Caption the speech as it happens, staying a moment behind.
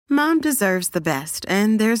Mom deserves the best,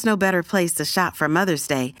 and there's no better place to shop for Mother's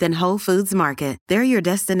Day than Whole Foods Market. They're your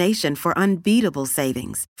destination for unbeatable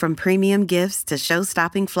savings, from premium gifts to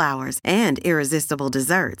show-stopping flowers and irresistible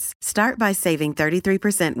desserts. Start by saving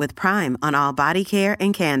 33% with Prime on all body care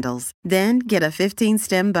and candles. Then get a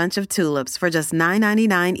 15-stem bunch of tulips for just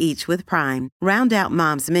 $9.99 each with Prime. Round out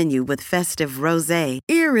Mom's menu with festive rosé,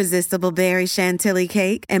 irresistible berry chantilly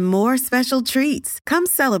cake, and more special treats. Come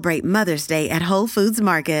celebrate Mother's Day at Whole Foods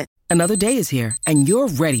Market. Another day is here, and you're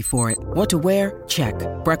ready for it. What to wear? Check.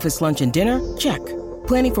 Breakfast, lunch, and dinner? Check.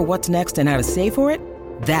 Planning for what's next and how to save for it?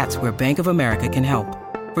 That's where Bank of America can help.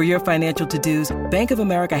 For your financial to-dos, Bank of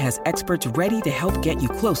America has experts ready to help get you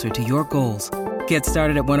closer to your goals. Get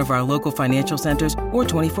started at one of our local financial centers or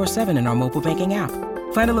 24/7 in our mobile banking app.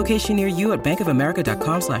 Find a location near you at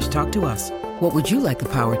bankofamerica.com/talktous. What would you like the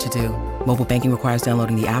power to do? Mobile banking requires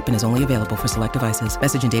downloading the app and is only available for select devices.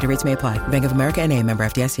 Message and data rates may apply. Bank of America N.A., member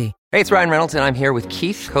FDIC. Hey, it's Ryan Reynolds, and I'm here with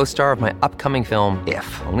Keith, co-star of my upcoming film,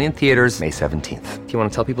 If, only in theaters May 17th. Do you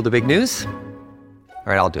want to tell people the big news?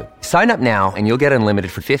 All right, I'll do it. Sign up now and you'll get unlimited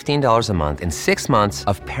for $15 a month and 6 months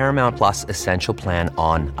of Paramount Plus Essential Plan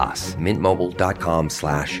on us.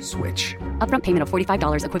 MintMobile.com/switch. Upfront payment of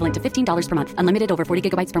 $45 equivalent to $15 per month. Unlimited over 40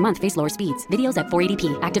 gigabytes per month. Face lower speeds. Videos at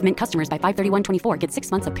 480p. Active Mint customers by 531.24 get 6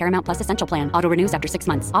 months of Paramount Plus Essential Plan. Auto renews after 6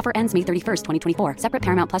 months. Offer ends May 31st, 2024. Separate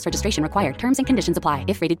Paramount Plus registration required. Terms and conditions apply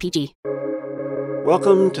if rated PG.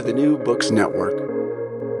 Welcome to the New Books Network.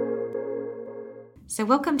 So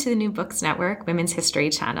welcome to the New Books Network Women's History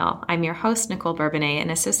Channel. I'm your host, Nicole Bourbonnais, an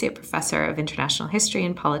Associate Professor of International History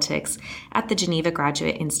and Politics at the Geneva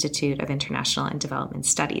Graduate Institute of International and Development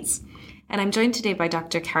Studies. And I'm joined today by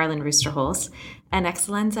Dr. Carolyn Roosterholz, an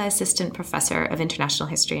Excellenza Assistant Professor of International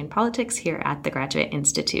History and Politics here at the Graduate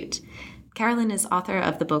Institute. Carolyn is author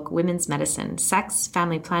of the book Women's Medicine, Sex,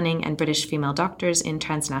 Family Planning, and British Female Doctors in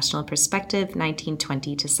Transnational Perspective,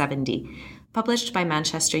 1920 to 70, published by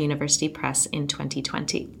Manchester University Press in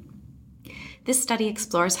 2020. This study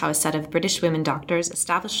explores how a set of British women doctors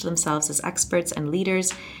established themselves as experts and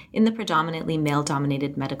leaders in the predominantly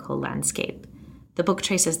male-dominated medical landscape. The book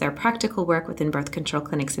traces their practical work within birth control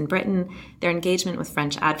clinics in Britain, their engagement with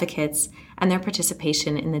French advocates, and their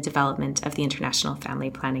participation in the development of the international family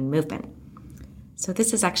planning movement. So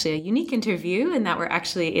this is actually a unique interview in that we're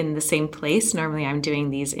actually in the same place. Normally I'm doing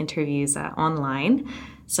these interviews online.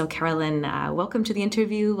 So Carolyn, welcome to the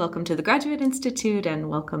interview, welcome to the Graduate Institute, and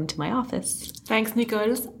welcome to my office. Thanks,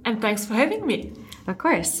 Nicole, and thanks for having me. Of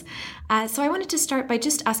course. So I wanted to start by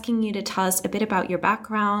just asking you to tell us a bit about your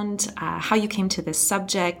background, how you came to this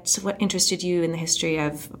subject, what interested you in the history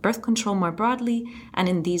of birth control more broadly, and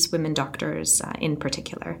in these women doctors in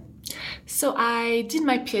particular. So I did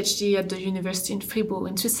my PhD at the University in Fribourg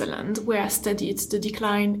in Switzerland, where I studied the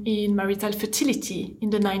decline in marital fertility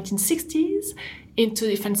in the 1960s in two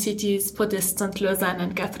different cities, Protestant Lausanne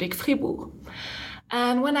and Catholic Fribourg.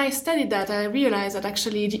 And when I studied that, I realized that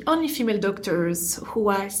actually the only female doctors who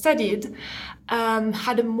I studied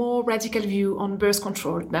had a more radical view on birth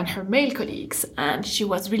control than her male colleagues. And she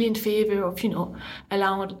was really in favor of,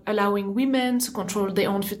 allowing women to control their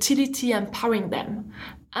own fertility and empowering them.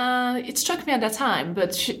 It struck me at that time,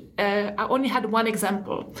 but I only had one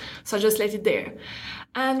example, so I just let it there.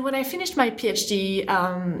 And when I finished my PhD,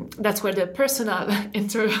 that's where the personal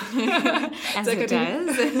entered the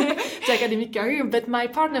academic career. But my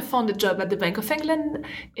partner found a job at the Bank of England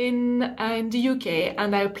in the UK,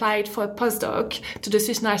 and I applied for a postdoc to the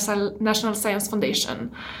Swiss National Science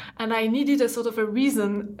Foundation. And I needed a sort of a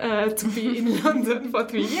reason to be in London for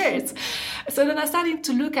 3 years. So then I started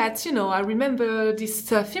to look at, I remember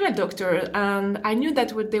this female doctor, and I knew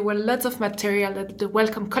that there were lots of material at the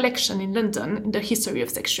Wellcome Collection in London in the history of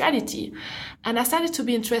sexuality. And I started to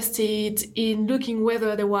be interested in looking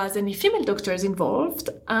whether there was any female doctors involved.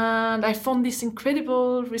 And I found these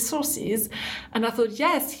incredible resources. And I thought,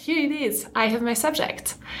 yes, here it is. I have my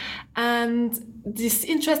subject. And this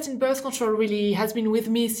interest in birth control really has been with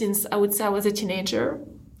me since I would say I was a teenager.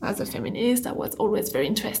 As a feminist, I was always very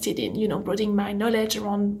interested in, broadening my knowledge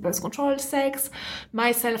around birth control, sex.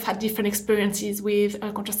 Myself had different experiences with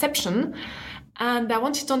contraception. And I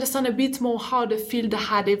wanted to understand a bit more how the field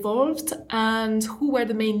had evolved and who were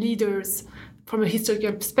the main leaders from a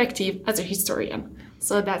historical perspective as a historian.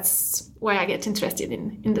 So that's why I get interested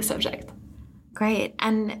in the subject. Great.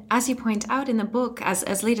 And as you point out in the book,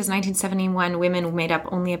 as late as 1971, women made up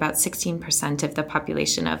only about 16% of the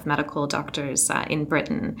population of medical doctors in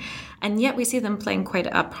Britain. And yet we see them playing quite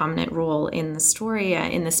a prominent role in the story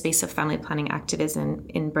in the space of family planning activism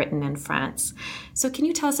in Britain and France. So can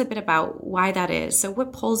you tell us a bit about why that is? So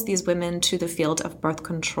what pulls these women to the field of birth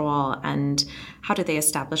control, and how do they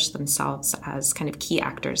establish themselves as kind of key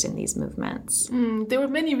actors in these movements? There were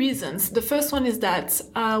many reasons. The first one is that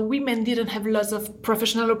women didn't have lots of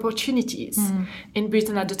professional opportunities in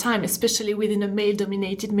Britain at the time, especially within a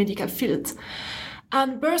male-dominated medical field.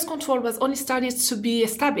 And birth control was only started to be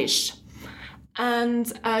established. And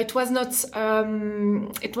it was not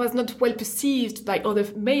well perceived by other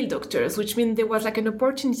male doctors, which means there was like an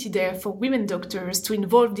opportunity there for women doctors to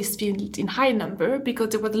involve this field in high number, because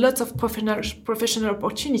there was lots of professional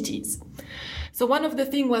opportunities. So one of the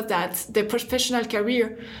things was that their professional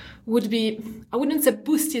career would be, I wouldn't say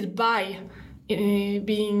boosted by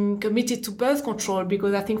being committed to birth control,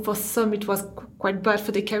 because I think for some it was quite bad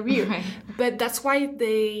for their career. Right. But that's why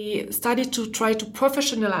they started to try to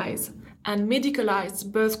professionalize and medicalize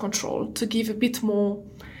birth control to give a bit more,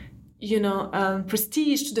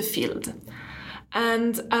 prestige to the field.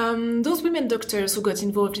 And those women doctors who got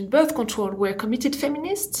involved in birth control were committed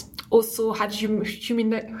feminists, also had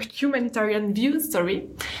humanitarian views,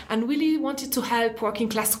 and really wanted to help working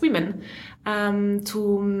class women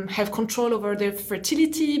to have control over their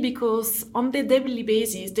fertility, because on their daily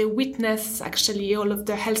basis they witness actually all of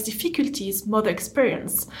the health difficulties mother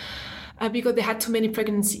experience because they had too many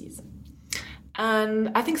pregnancies.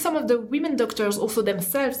 And I think some of the women doctors also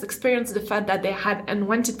themselves experienced the fact that they had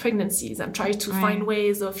unwanted pregnancies and tried to find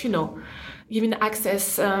ways of, giving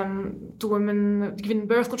access to women, giving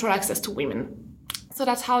birth control access to women. So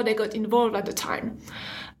that's how they got involved at the time.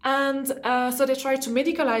 And so they tried to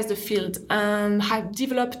medicalize the field and have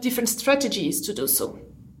developed different strategies to do so.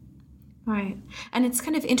 Right. And it's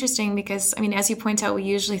kind of interesting because, as you point out, we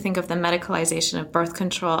usually think of the medicalization of birth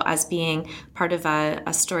control as being part of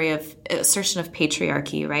a story of assertion of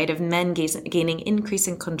patriarchy, right? Of men gaining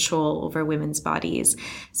increasing control over women's bodies.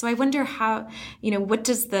 So I wonder how, what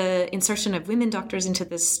does the insertion of women doctors into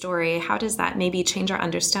this story, how does that maybe change our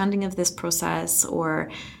understanding of this process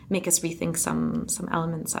or make us rethink some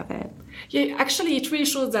elements of it? Yeah, actually, it really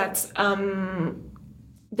shows that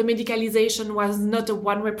the medicalization was not a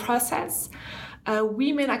one-way process.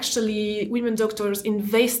 Women doctors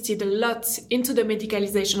invested a lot into the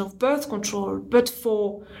medicalization of birth control, but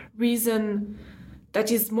for reason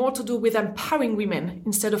that is more to do with empowering women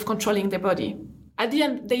instead of controlling their body. At the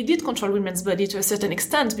end, they did control women's body to a certain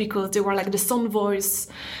extent because they were like the sound voice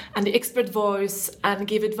and the expert voice and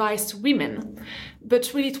gave advice to women.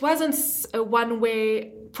 But really, it wasn't a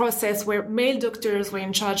one-way process where male doctors were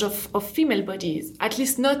in charge of female bodies, at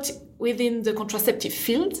least not within the contraceptive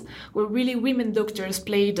field, where really women doctors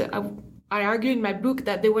played, I argue in my book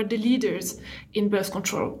that they were the leaders in birth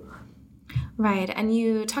control. Right. And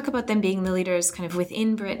you talk about them being the leaders kind of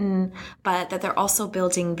within Britain, but that they're also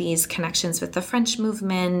building these connections with the French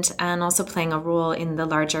movement and also playing a role in the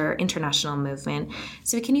larger international movement.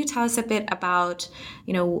 So can you tell us a bit about,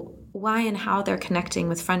 why and how they're connecting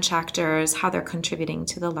with French actors, how they're contributing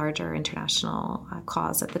to the larger international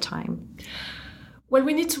cause at the time? Well,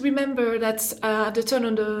 we need to remember that at the turn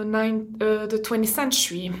of the 20th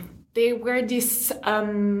century, there were this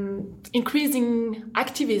increasing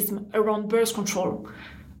activism around birth control,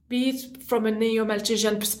 be it from a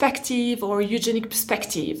neo-Malthusian perspective or eugenic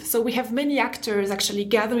perspective. So we have many actors actually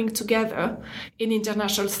gathering together in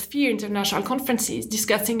international sphere, international conferences,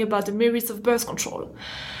 discussing about the merits of birth control.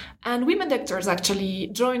 And women doctors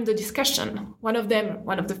actually joined the discussion. One of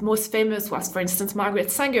the most famous was, for instance,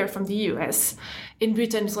 Margaret Sanger from the US. In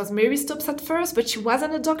Britain, it was Mary Stopes at first, but she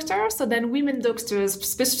wasn't a doctor. So then women doctors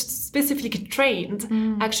specifically trained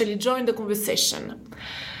actually joined the conversation.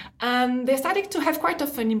 And they started to have quite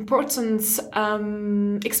of an important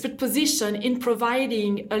expert position in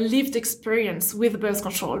providing a lived experience with birth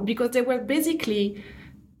control, because they were basically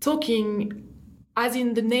talking as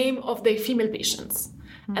in the name of their female patients.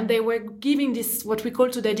 And they were giving this, what we call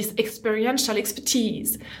today, this experiential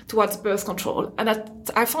expertise towards birth control. And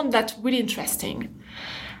I found that really interesting.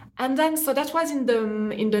 And then, so that was in the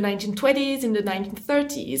 1920s, in the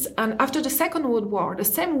 1930s. And after the Second World War, the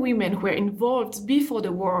same women who were involved before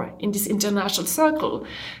the war in this international circle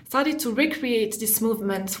started to recreate this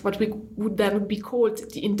movement, what we would then be called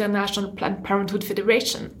the International Planned Parenthood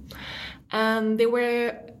Federation. And they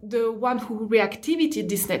were the one who reactivated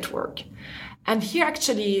this network. And here,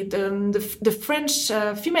 actually, the French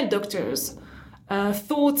female doctors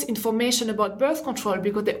thought information about birth control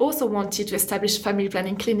because they also wanted to establish family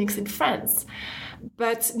planning clinics in France,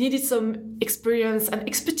 but needed some experience and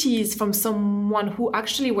expertise from someone who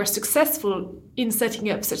actually were successful in setting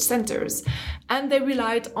up such centers. And they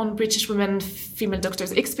relied on British women, female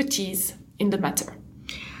doctors' expertise in the matter.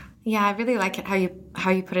 Yeah, I really like it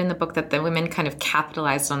how you put in the book that the women kind of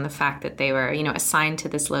capitalized on the fact that they were, assigned to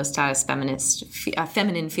this low status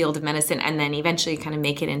feminine field of medicine, and then eventually kind of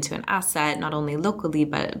make it into an asset, not only locally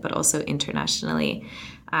but also internationally,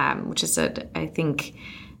 which is I think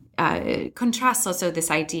contrasts also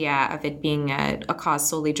this idea of it being a cause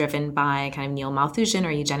solely driven by kind of neo-Malthusian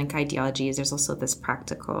or eugenic ideologies. There's also this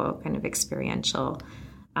practical kind of experiential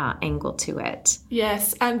angle to it.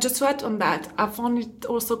 Yes, and just to add on that, I found it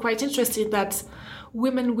also quite interesting that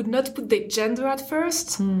women would not put their gender at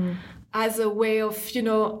first as a way of,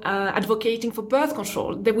 advocating for birth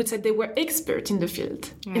control. They would say they were expert in the field,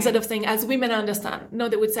 instead of saying, as women understand. No,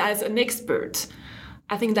 they would say, as an expert.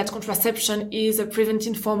 I think that contraception is a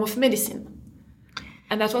preventive form of medicine.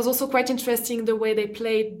 And that was also quite interesting, the way they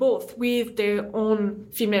played both with their own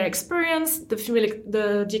female experience,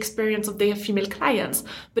 the experience of their female clients,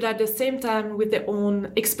 but at the same time with their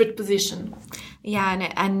own expert position.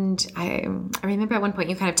 Yeah, and I remember at one point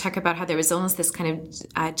you kind of talk about how there was almost this kind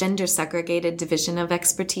of gender segregated division of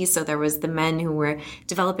expertise. So there was the men who were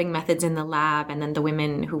developing methods in the lab, and then the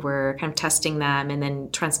women who were kind of testing them and then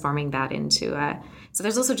transforming that into so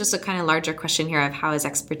there's also just a kind of larger question here of how is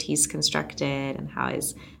expertise constructed and how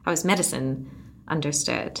is medicine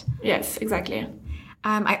understood. Yes, exactly.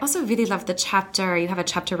 I also really love the chapter. You have a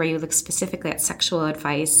chapter where you look specifically at sexual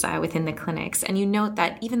advice within the clinics. And you note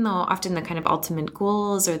that even though often the kind of ultimate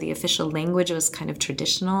goals or the official language was kind of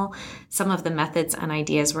traditional, some of the methods and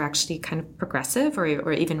ideas were actually kind of progressive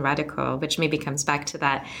or even radical, which maybe comes back to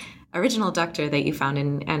that original doctor that you found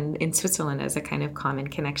in Switzerland as a kind of common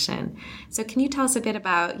connection. So can you tell us a bit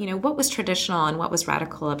about, what was traditional and what was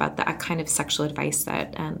radical about that kind of sexual advice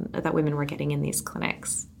that women were getting in these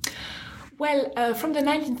clinics? Well, from the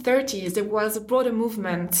 1930s, there was a broader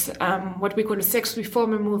movement, what we call a sex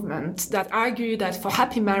reformer movement, that argued that for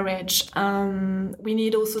happy marriage, we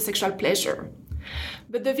need also sexual pleasure.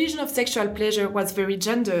 But the vision of sexual pleasure was very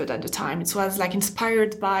gendered at the time. It was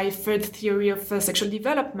inspired by third theory of sexual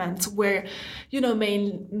development, where,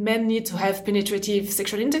 men need to have penetrative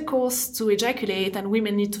sexual intercourse to ejaculate, and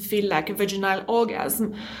women need to feel like a vaginal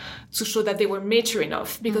orgasm to show that they were mature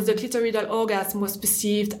enough, because the clitoridal orgasm was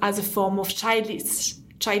perceived as a form of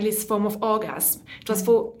childless form of orgasm. It was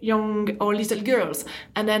for young or little girls.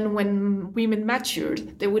 And then when women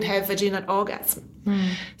matured, they would have vaginal orgasm.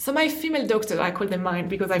 So my female doctors, I call them mine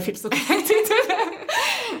because I feel so connected to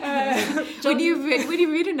them. When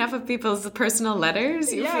you read enough of people's personal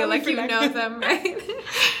letters, you feel like you know them, right?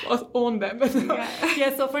 Or own them.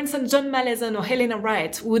 So for instance, John Malleson or Helena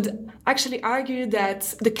Wright would actually argue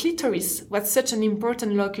that the clitoris was such an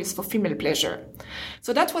important locus for female pleasure.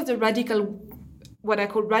 So that was what I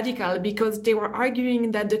call radical, because they were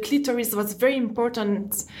arguing that the clitoris was very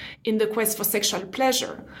important in the quest for sexual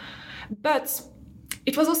pleasure. But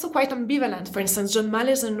it was also quite ambivalent. For instance, John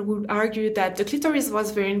Malleson would argue that the clitoris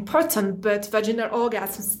was very important, but vaginal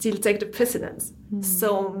orgasms still take the precedence.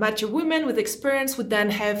 So mature women with experience would then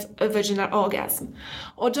have a vaginal orgasm.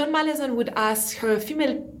 Or John Malleson would ask her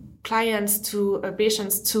female clients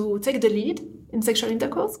patients to take the lead in sexual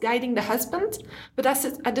intercourse, guiding the husband, but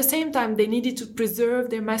at the same time, they needed to preserve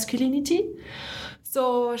their masculinity.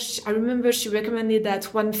 So I remember she recommended that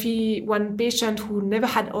one patient who never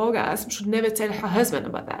had orgasm should never tell her husband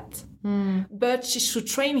about that. But she should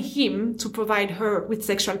train him to provide her with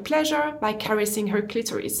sexual pleasure by caressing her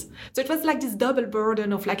clitoris. So it was like this double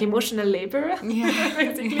burden of emotional labor,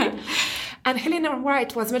 basically. Yeah. And Helena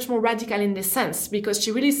Wright was much more radical in this sense, because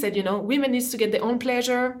she really said, women need to get their own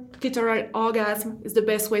pleasure. Clitoral orgasm is the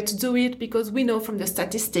best way to do it, because we know from the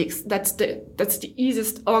statistics that's the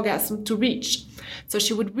easiest orgasm to reach. So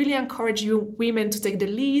she would really encourage women to take the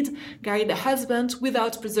lead, guide the husband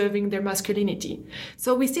without preserving their masculinity.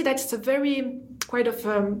 So we see that it's a very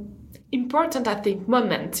important, I think,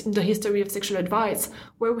 moment in the history of sexual advice,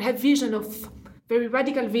 where we have very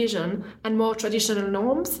radical vision and more traditional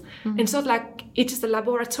norms. And sort of it is a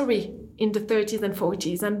laboratory in the 30s and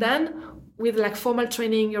 40s. And then with formal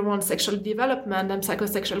training around sexual development and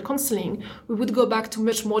psychosexual counseling, we would go back to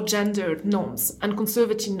much more gendered norms and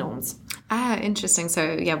conservative norms. Interesting. So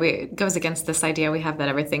it goes against this idea we have that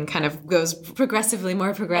everything kind of goes progressively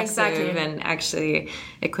more progressive. Exactly. And actually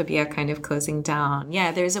it could be a kind of closing down.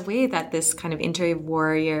 Yeah, there's a way that this kind of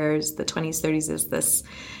interwar years, the 20s, 30s, is this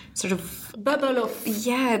sort of bubble of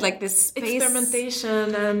like this space.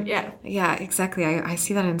 Experimentation and Yeah, exactly. I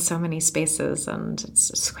see that in so many spaces, and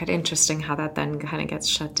it's quite interesting how that then kind of gets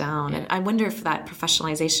shut down. And I wonder if that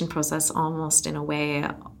professionalization process almost in a way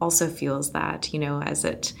also fuels that, as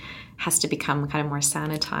it has to become kind of more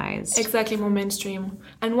sanitized. Exactly, more mainstream.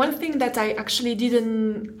 And one thing that I actually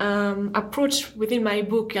didn't approach within my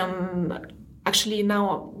book, and actually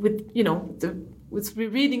now with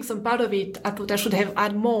rereading some part of it, I thought I should have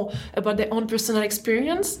added more about their own personal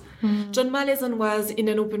experience. John Mallesons was in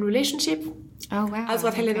an open relationship. Oh, wow. As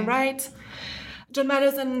what Helena writes. John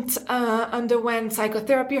Mallesons underwent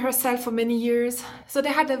psychotherapy herself for many years. So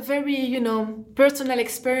they had a very, personal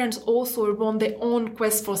experience also around their own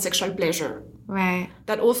quest for sexual pleasure. Right.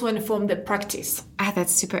 That also informed their practice.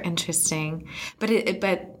 That's super interesting.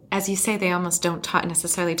 But as you say, they almost don't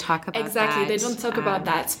necessarily talk about exactly, that. They don't talk about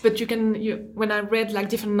that. But when I read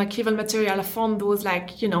different archival material, I found those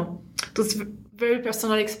those very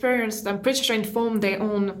personal experience. I'm pretty sure informed their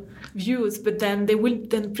own views, but then they will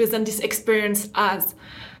then present this experience as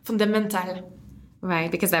fundamental.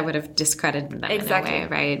 Right, because that would have discredited them exactly. in a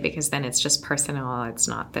way, right? Because then it's just personal. It's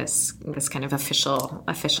not this kind of official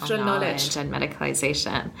knowledge and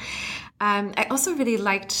medicalization. I also really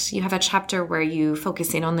liked, you have a chapter where you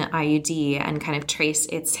focus in on the IUD and kind of trace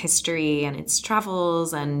its history and its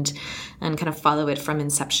travels and kind of follow it from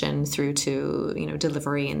inception through to,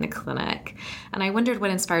 delivery in the clinic. And I wondered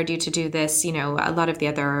what inspired you to do this. A lot of the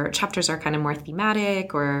other chapters are kind of more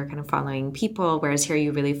thematic or kind of following people, whereas here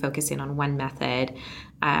you really focus in on one method.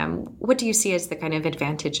 What do you see as the kind of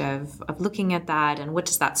advantage of looking at that, and what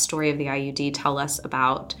does that story of the IUD tell us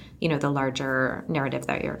about, the larger narrative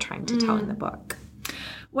that you're trying to tell in the book?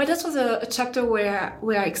 Well, that was a chapter where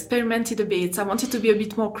I experimented a bit. I wanted to be a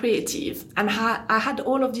bit more creative, and I had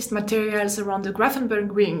all of these materials around the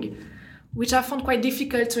Grafenberg ring, which I found quite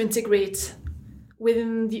difficult to integrate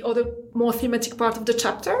within the other more thematic part of the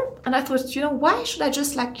chapter. And I thought, why should I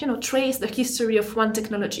just trace the history of one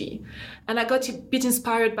technology? And I got a bit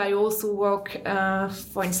inspired by also work,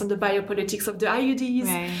 for instance, the biopolitics of the IUDs,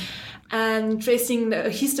 right. And tracing the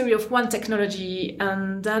history of one technology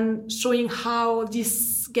and then showing how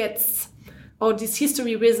this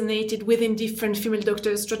history resonated within different female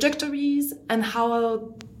doctors' trajectories, and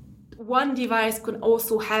how one device could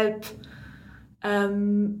also help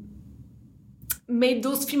made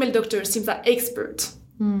those female doctors seem like experts.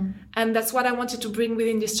 And that's what I wanted to bring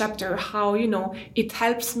within this chapter, how, it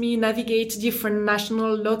helps me navigate different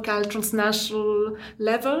national, local, transnational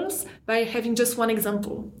levels by having just one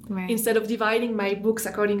example. Right. Instead of dividing my books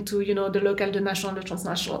according to, the local, the national, the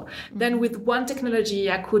transnational. Then with one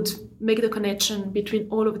technology, I could make the connection between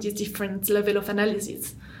all of these different levels of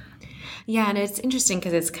analysis. Yeah, and it's interesting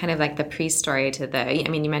because it's kind of like the pre-story to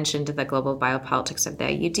you mentioned the global biopolitics of the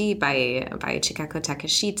IUD by Chikako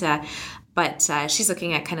Takeshita, but she's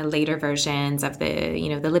looking at kind of later versions of the,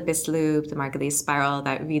 the Lippis loop, the Margulies spiral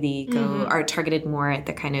that really are targeted more at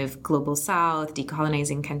the kind of global south,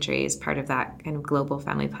 decolonizing countries, part of that kind of global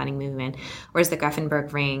family planning movement, whereas the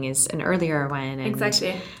Grafenberg ring is an earlier one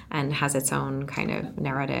and has its own kind of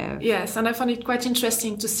narrative. Yes, and I found it quite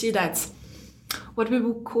interesting to see that what we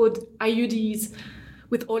would call IUDs,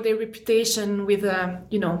 with all their reputation with,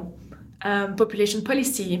 population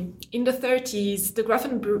policy. In the 30s, the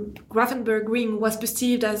Grafenberg ring was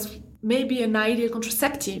perceived as maybe an ideal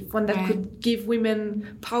contraceptive, one that could give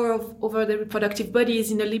women power over their reproductive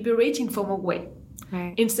bodies in a liberating form of way,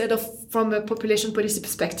 instead of from a population policy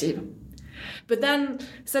perspective. But then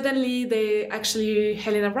suddenly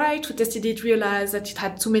Helena Wright, who tested it, realized that it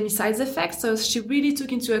had too many side effects. So she really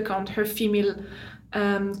took into account her female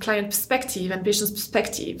client perspective and patient's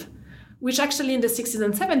perspective, which actually in the 60s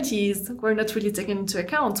and 70s were not really taken into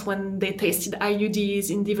account when they tested IUDs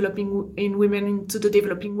in women into the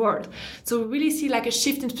developing world. So we really see a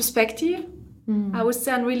shift in perspective, I would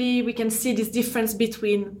say, and really we can see this difference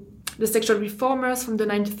between the sexual reformers from the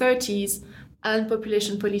 1930s and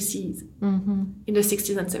population policies in the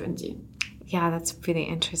 60s and 70s. Yeah, that's really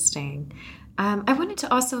interesting. I wanted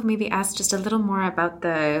to also maybe ask just a little more about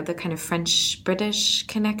the kind of French-British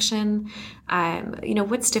connection.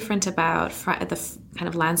 What's different about the kind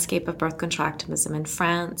of landscape of birth control activism in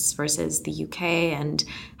France versus the UK, and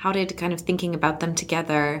how did kind of thinking about them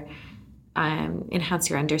together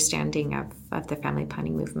enhance your understanding of the family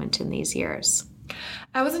planning movement in these years?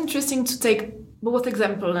 I was interested to take both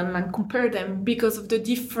examples and compare them because of the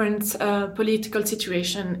different political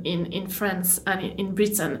situation in France and in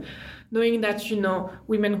Britain. knowing that,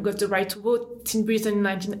 women got the right to vote in Britain in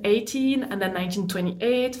 1918 and then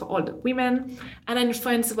 1928 for all the women. And then in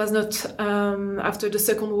France, it was not after the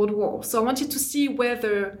Second World War. So I wanted to see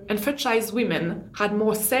whether enfranchised women had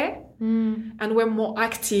more say and were more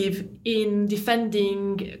active in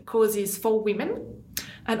defending causes for women.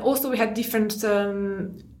 And also we had different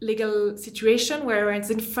legal situation, whereas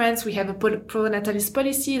in France we have a pro-natalist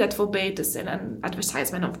policy that forbade the sale and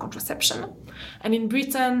advertisement of contraception. And in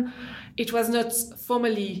Britain, it was not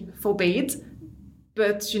formally forbade,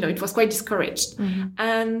 but it was quite discouraged.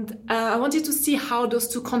 And I wanted to see how those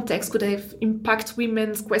two contexts could have impact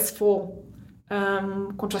women's quest for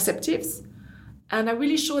contraceptives. And I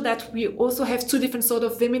really show that we also have two different sort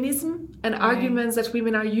of feminism and arguments that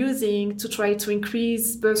women are using to try to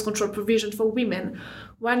increase birth control provision for women.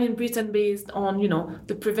 One in Britain based on,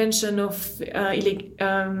 the prevention of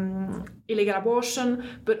illegal abortion,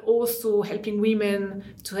 but also helping women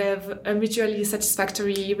to have a mutually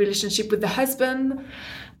satisfactory relationship with the husband,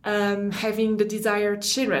 having the desired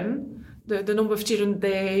children, the number of children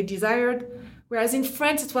they desired. Whereas in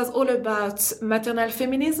France, it was all about maternal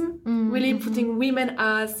feminism, really putting women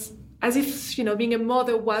as if, being a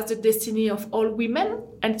mother was the destiny of all women.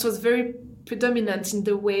 And it was very predominant in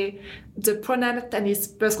the way the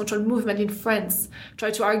pro-natalist birth control movement in France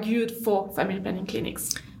tried to argue for family planning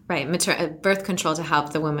clinics. Right, birth control to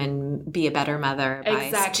help the woman be a better mother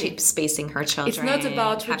by spacing her children. It's not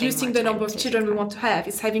about reducing the number of children we want to have.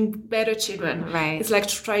 It's having better children. Right. It's like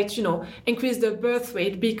to try to, increase the birth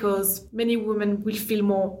rate, because many women will feel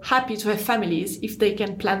more happy to have families if they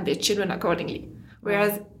can plan their children accordingly.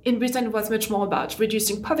 Whereas in Britain, it was much more about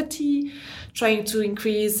reducing poverty, trying to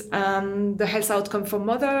increase the health outcome for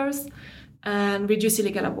mothers, and reduce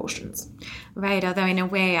illegal abortions. Right, although in a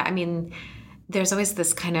way, there's always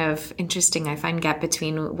this kind of interesting, I find, gap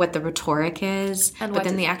between what the rhetoric is, but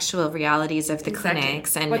then the actual realities of the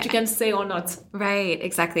clinics. And what you can say or not. Right,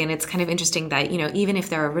 exactly. And it's kind of interesting that, even if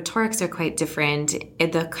their rhetorics are quite different,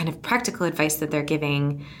 the kind of practical advice that they're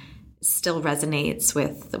giving still resonates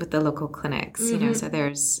with the local clinics, so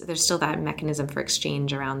there's still that mechanism for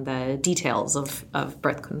exchange around the details of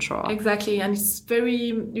birth control. Exactly. And it's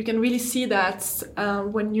you can really see that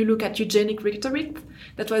when you look at eugenic rhetoric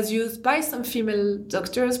that was used by some female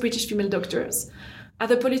doctors, British female doctors, as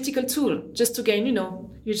a political tool, just to gain,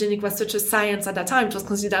 eugenic was such a science at that time. It was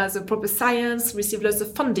considered as a proper science, received lots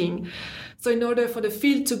of funding. So in order for the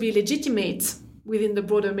field to be legitimate within the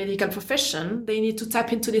broader medical profession, they need to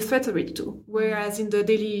tap into this rhetoric too. Whereas in the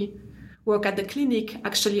daily work at the clinic,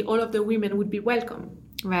 actually all of the women would be welcome.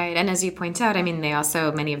 Right. And as you point out,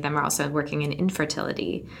 many of them are also working in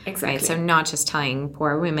infertility. Exactly. Right? So not just telling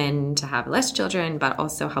poor women to have less children, but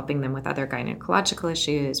also helping them with other gynecological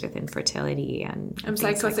issues, with infertility and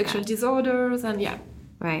psychosexual disorders, and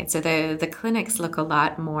Right. So the clinics look a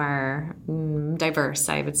lot more diverse,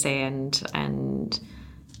 I would say, and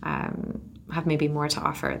have maybe more to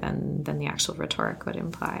offer than the actual rhetoric would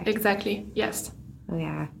imply. Exactly. Yes. Oh,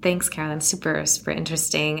 yeah. Thanks, Caroline. Super, super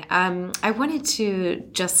interesting. I wanted to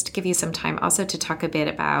just give you some time also to talk a bit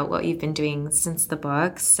about what you've been doing since the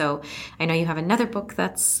book. So I know you have another book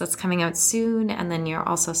that's coming out soon, and then you're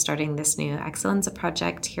also starting this new Excellence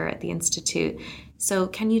project here at the Institute. So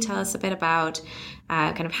can you tell us a bit about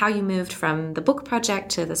kind of how you moved from the book project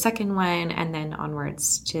to the second one and then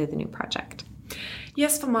onwards to the new project?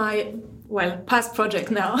 Yes, for my, past project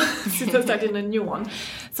now, since I started a new one.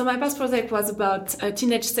 So my past project was about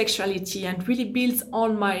teenage sexuality and really builds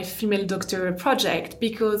on my female doctor project,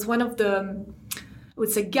 because one of the,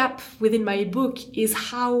 gap within my book is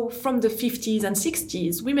how from the 50s and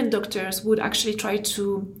 60s, women doctors would actually try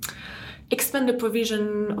to expand the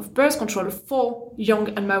provision of birth control for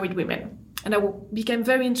young unmarried women. And I became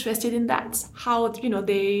very interested in that, how,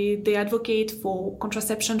 they advocate for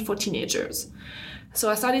contraception for teenagers. So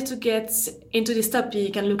I started to get into this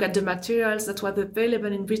topic and look at the materials that were available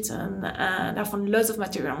in Britain, and I found lots of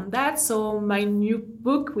material on that. So my new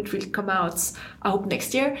book, which will come out, I hope,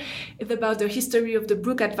 next year, is about the history of the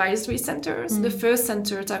Brooke Advisory Centers, the first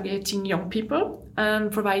center targeting young people and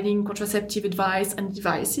providing contraceptive advice and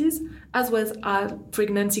devices, as well as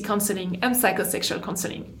pregnancy counseling and psychosexual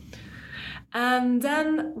counseling. And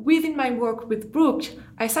then within my work with Brooke,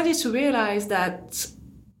 I started to realize that,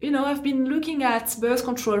 I've been looking at birth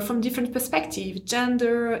control from different perspectives,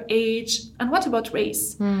 gender, age, and what about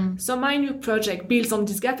race? So my new project builds on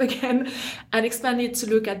this gap again and expanded to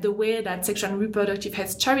look at the way that sexual and reproductive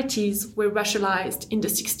health charities were racialized in the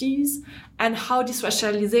 60s and how this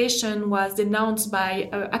racialization was denounced by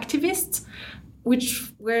activists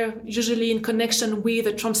which were usually in connection with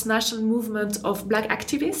the transnational movement of Black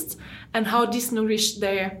activists and how this nourished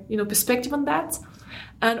their, perspective on that.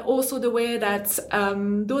 And also the way that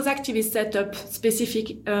those activists set up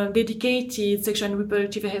specific dedicated sexual and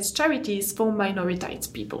reproductive health charities for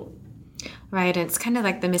minoritized people. Right. It's kind of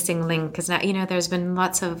like the missing link, because now, there's been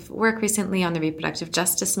lots of work recently on the reproductive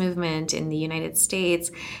justice movement in the United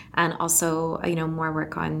States, and also, more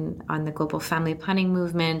work on the global family planning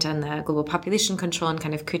movement and the global population control and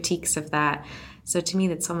kind of critiques of that. So to me,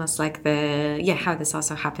 that's almost like how this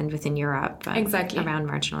also happened within Europe. Exactly. Around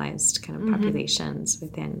marginalized kind of populations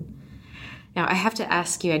within. Now, I have to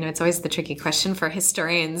ask you, I know it's always the tricky question for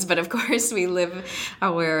historians, but of course we're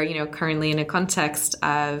currently in a context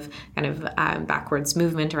of kind of backwards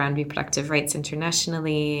movement around reproductive rights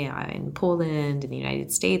internationally, in Poland, in the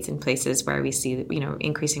United States, in places where we see,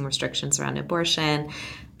 increasing restrictions around abortion,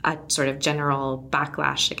 a sort of general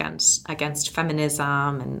backlash against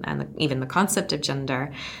feminism and even the concept of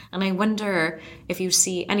gender. And I wonder if you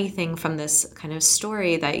see anything from this kind of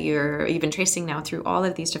story that you've been tracing now through all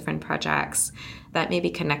of these different projects that maybe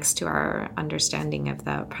connects to our understanding of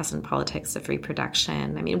the present politics of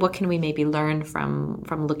reproduction. I mean, what can we maybe learn from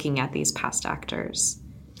looking at these past actors?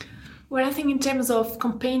 Well, I think in terms of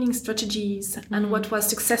campaigning strategies and what was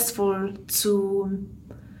successful to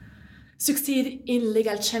succeed in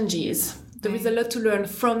legal changes. There is a lot to learn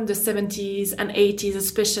from the 70s and 80s,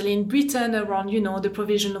 especially in Britain, around, the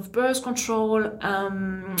provision of birth control,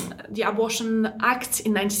 the Abortion Act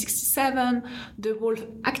in 1967, the role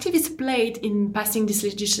activists played in passing this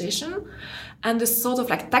legislation, and the sort of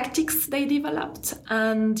tactics they developed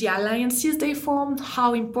and the alliances they formed,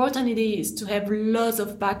 how important it is to have lots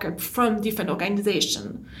of backup from different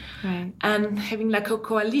organizations. Right. And having a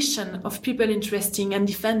coalition of people interested and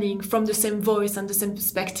defending from the same voice and the same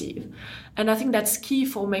perspective. And I think that's key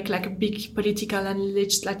for make a big political and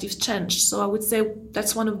legislative change. So I would say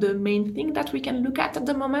that's one of the main things that we can look at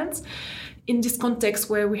the moment in this context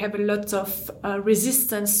where we have a lot of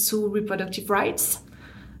resistance to reproductive rights,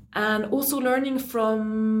 and also learning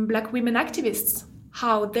from Black women activists,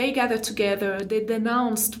 how they gathered together, they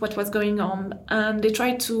denounced what was going on, and they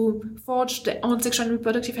tried to forge their own sexual and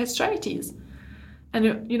reproductive health charities.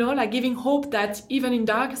 And, giving hope that even in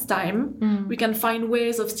darkest time, we can find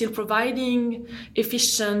ways of still providing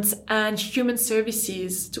efficient and human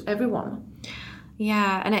services to everyone.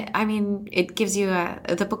 Yeah, and it gives you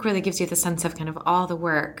the book really gives you the sense of kind of all the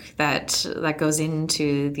work that goes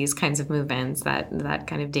into these kinds of movements, that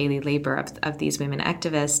kind of daily labor of these women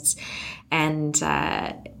activists, and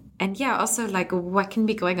also what can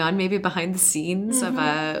be going on maybe behind the scenes of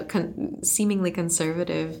a seemingly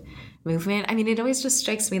conservative movement. I mean, it always just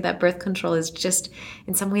strikes me that birth control is just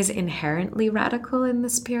in some ways inherently radical in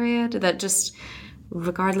this period, that just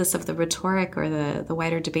regardless of the rhetoric or the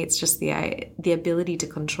wider debates, just the ability to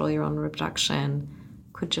control your own reproduction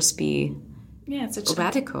could just be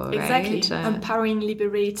radical, right? Exactly. Empowering,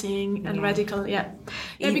 liberating, and radical,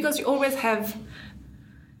 because you always have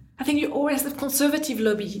conservative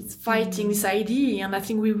lobbies fighting this idea, and I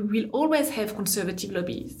think we will always have conservative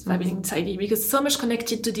lobbies fighting this idea, because so much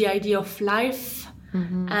connected to the idea of life.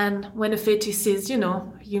 And when a fetus is,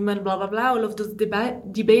 human, blah, blah, blah, all of those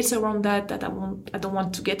debates around that I don't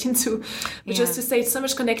want to get into. But just to say, it's so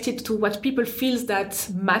much connected to what people feel that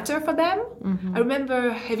matter for them. I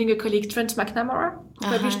remember having a colleague, Trent McNamara, who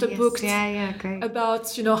published a book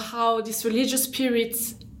about, how this religious spirit,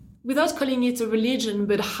 without calling it a religion,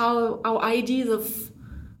 but how our ideas of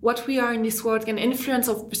what we are in this world can influence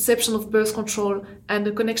our perception of birth control and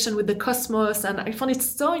the connection with the cosmos. And I found it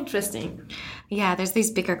so interesting. Yeah, there's these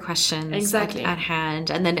bigger questions at hand.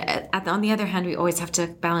 And then on the other hand, we always have to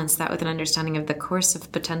balance that with an understanding of the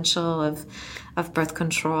coercive potential of birth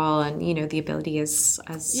control and, the ability as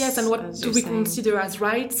yes, and what do we consider as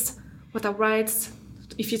rights? What are rights?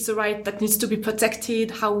 If it's a right that needs to be protected,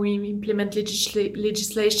 how we implement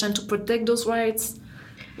legislation to protect those rights.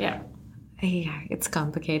 Yeah. Yeah, it's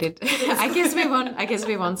complicated. I guess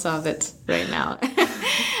we won't solve it right now.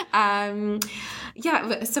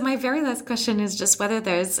 So my very last question is just whether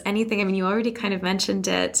there's anything, I mean, you already kind of mentioned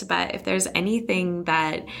it, but if there's anything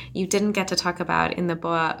that you didn't get to talk about in the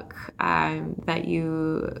book that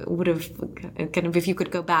you would have kind of, if you could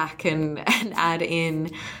go back and add in,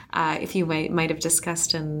 if you might have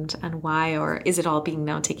discussed and why, or is it all being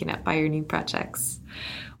now taken up by your new projects?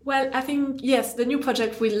 Well, I think, yes, the new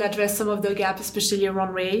project will address some of the gaps, especially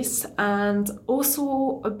around race, and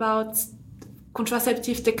also about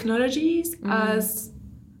contraceptive technologies as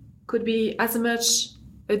could be as much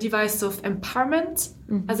a device of empowerment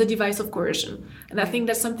as a device of coercion. And I think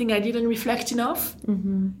that's something I didn't reflect enough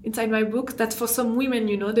inside my book, that for some women,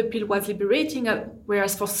 the pill was liberating,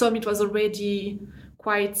 whereas for some it was already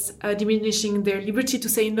quite diminishing their liberty to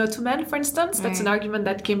say no to men, for instance. That's an argument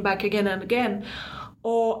that came back again and again.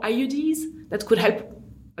 Or IUDs that could help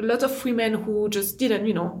a lot of women who just didn't,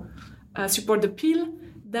 support the pill.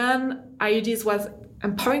 Then IUDs was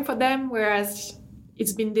empowering for them, whereas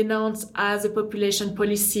it's been denounced as a population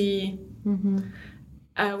policy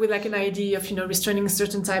with like an idea of, restraining a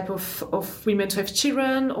certain type of women to have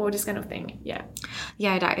children or this kind of thing. Yeah.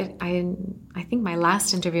 Yeah, I think my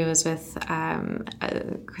last interview was with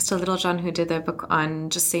Crystal Littlejohn, who did the book on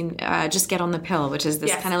just get on the pill, which is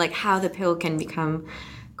this kind of like how the pill can become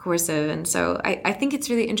coercive. And so I think it's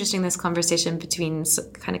really interesting, this conversation between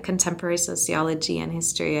kind of contemporary sociology and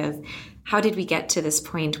history of how did we get to this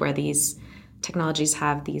point where these technologies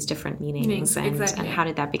have these different meanings and how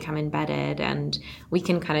did that become embedded? And we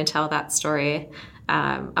can kind of tell that story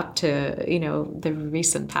up to, the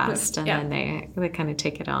recent past, and then they kind of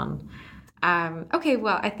take it on. Okay,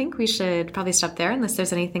 well, I think we should probably stop there unless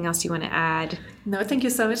there's anything else you want to add. No, thank you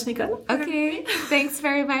so much, Nicole. Okay, thanks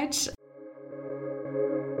very much.